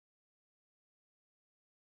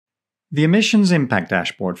The Emissions Impact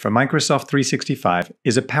Dashboard for Microsoft 365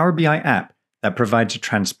 is a Power BI app that provides a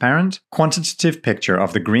transparent, quantitative picture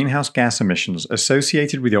of the greenhouse gas emissions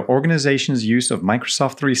associated with your organization's use of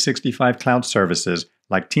Microsoft 365 cloud services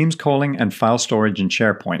like Teams calling and file storage in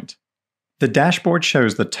SharePoint. The dashboard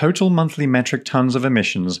shows the total monthly metric tons of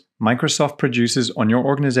emissions Microsoft produces on your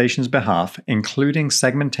organization's behalf, including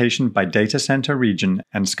segmentation by data center region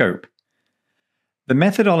and scope. The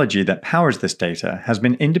methodology that powers this data has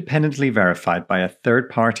been independently verified by a third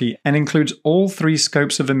party and includes all three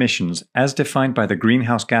scopes of emissions as defined by the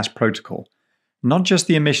Greenhouse Gas Protocol, not just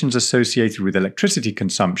the emissions associated with electricity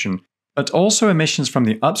consumption, but also emissions from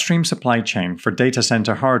the upstream supply chain for data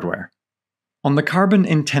center hardware. On the Carbon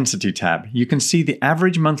Intensity tab, you can see the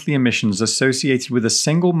average monthly emissions associated with a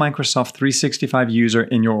single Microsoft 365 user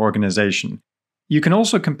in your organization. You can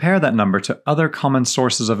also compare that number to other common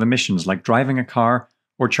sources of emissions like driving a car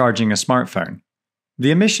or charging a smartphone.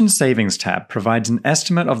 The Emissions Savings tab provides an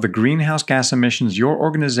estimate of the greenhouse gas emissions your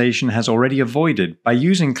organization has already avoided by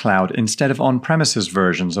using cloud instead of on-premises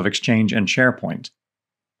versions of Exchange and SharePoint.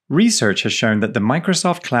 Research has shown that the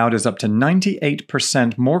Microsoft Cloud is up to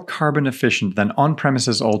 98% more carbon efficient than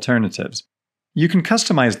on-premises alternatives. You can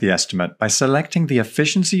customize the estimate by selecting the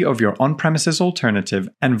efficiency of your on-premises alternative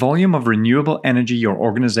and volume of renewable energy your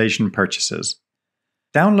organization purchases.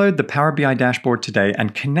 Download the Power BI dashboard today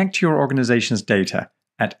and connect to your organization's data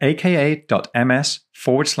at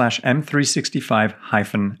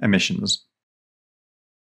aka.ms/m365-emissions.